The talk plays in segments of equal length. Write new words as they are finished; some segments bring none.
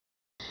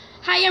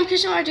Hi, I'm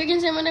Christian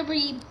Rodriguez, and I'm going to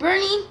be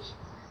burning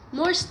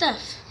more stuff.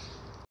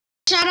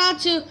 Shout out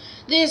to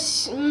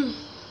this,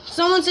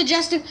 someone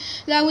suggested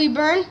that we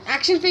burn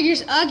action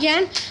figures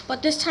again,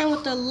 but this time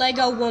with the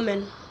Lego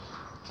woman.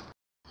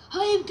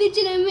 Hi, I'm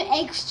Vincent, I'm an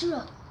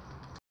extra.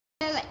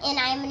 And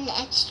I'm an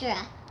extra.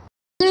 I'm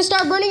going to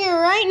start burning it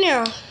right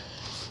now.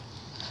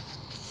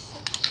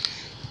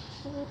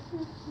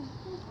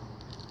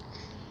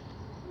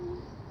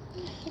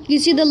 You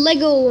see the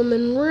Lego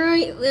woman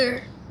right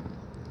there.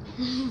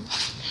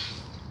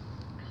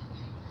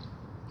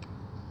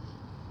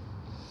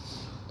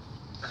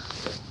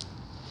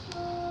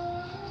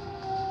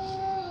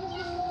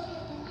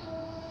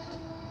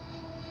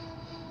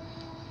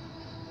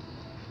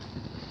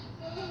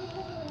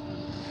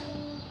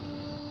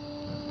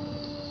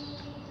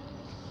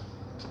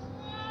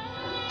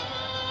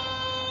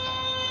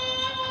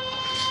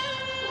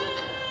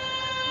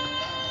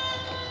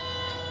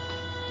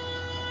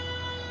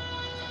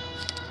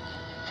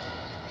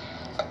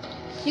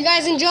 You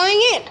guys enjoying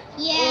it?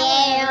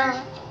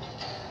 Yeah.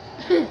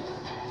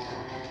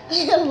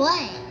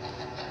 What?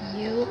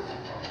 You.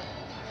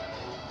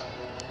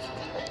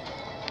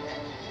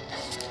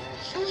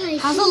 Oh,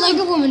 How's the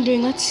Lego woman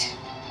doing? Let's.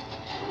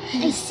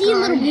 I see a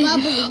little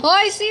bubble. Oh,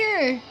 I see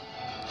her.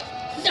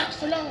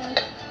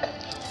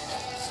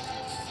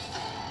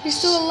 She's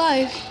still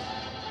alive.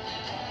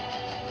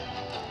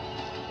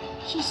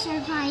 She's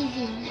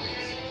surviving.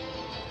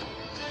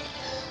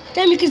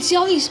 Damn, you can see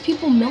all these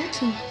people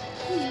melting.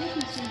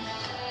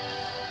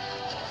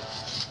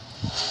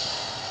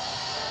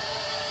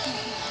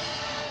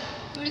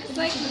 Looks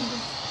like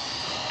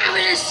I'm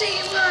gonna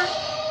save her.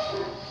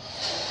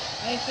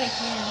 If I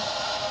can.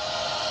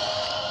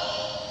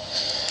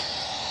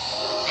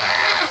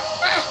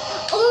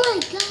 Oh my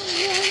god,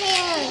 her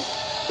hair.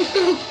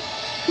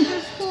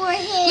 Her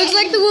forehead. Looks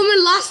like the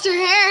woman lost her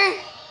hair.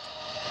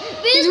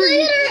 Look at her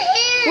hair.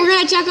 We're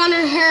gonna check on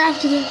her hair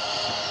after this.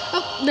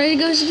 Oh, there you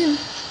go again.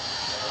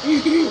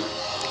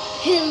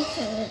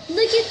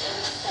 Look at.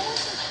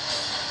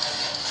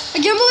 I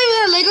can't believe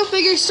that Lego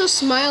figure is still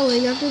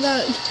smiling after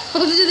that,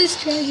 after this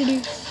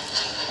tragedy.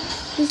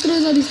 Just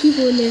throws all these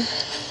people in there.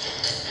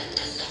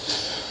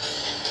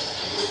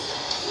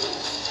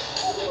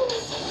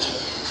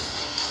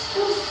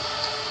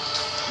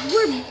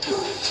 We're burning.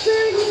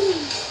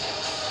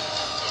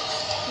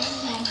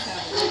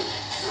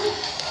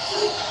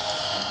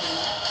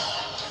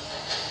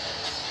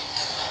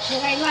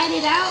 Should I light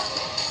it out?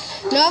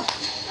 Nope.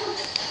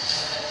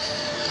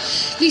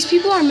 These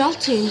people are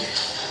melting.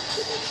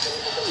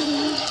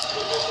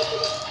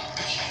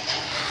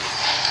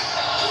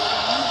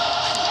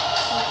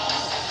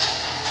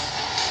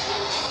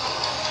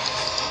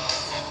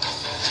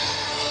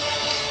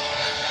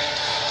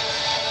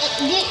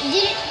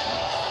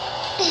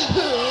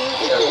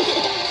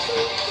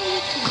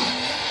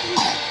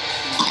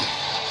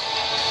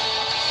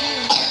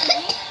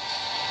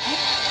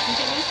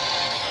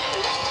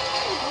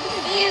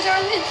 These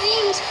are the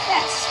things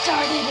that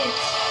started it.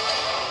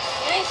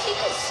 And as you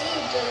can see,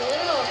 the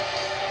little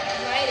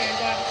lighter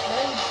got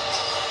burnt.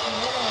 A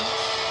little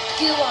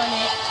goo on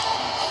it.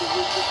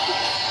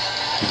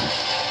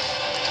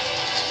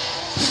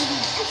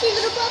 I see a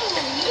little bubble.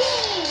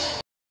 Yay!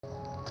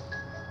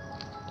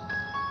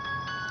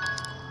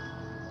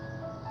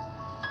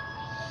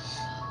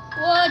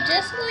 Well,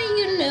 just so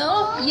you know,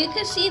 you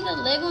can see the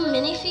Lego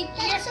minifigure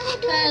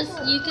because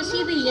you can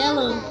see the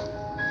yellow.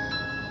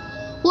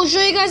 We'll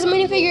show you guys the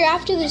minifigure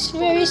after this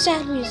very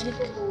sad music.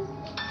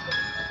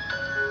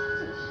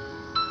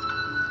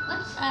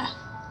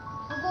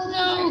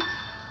 No.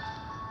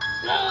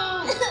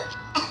 No.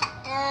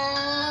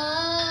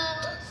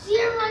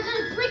 Sierra, I got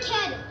a brick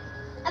head.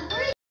 A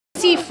brick.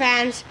 See,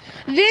 fans,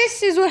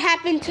 this is what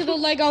happened to the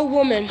Lego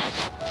woman.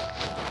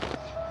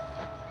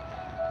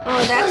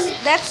 Oh,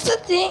 that's the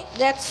thing.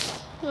 That's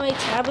my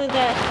tablet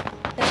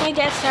that's my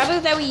dad's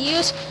tablet that we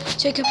use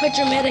so you can put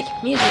dramatic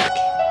music.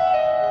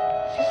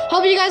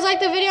 Hope you guys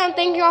liked the video and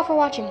thank you all for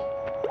watching.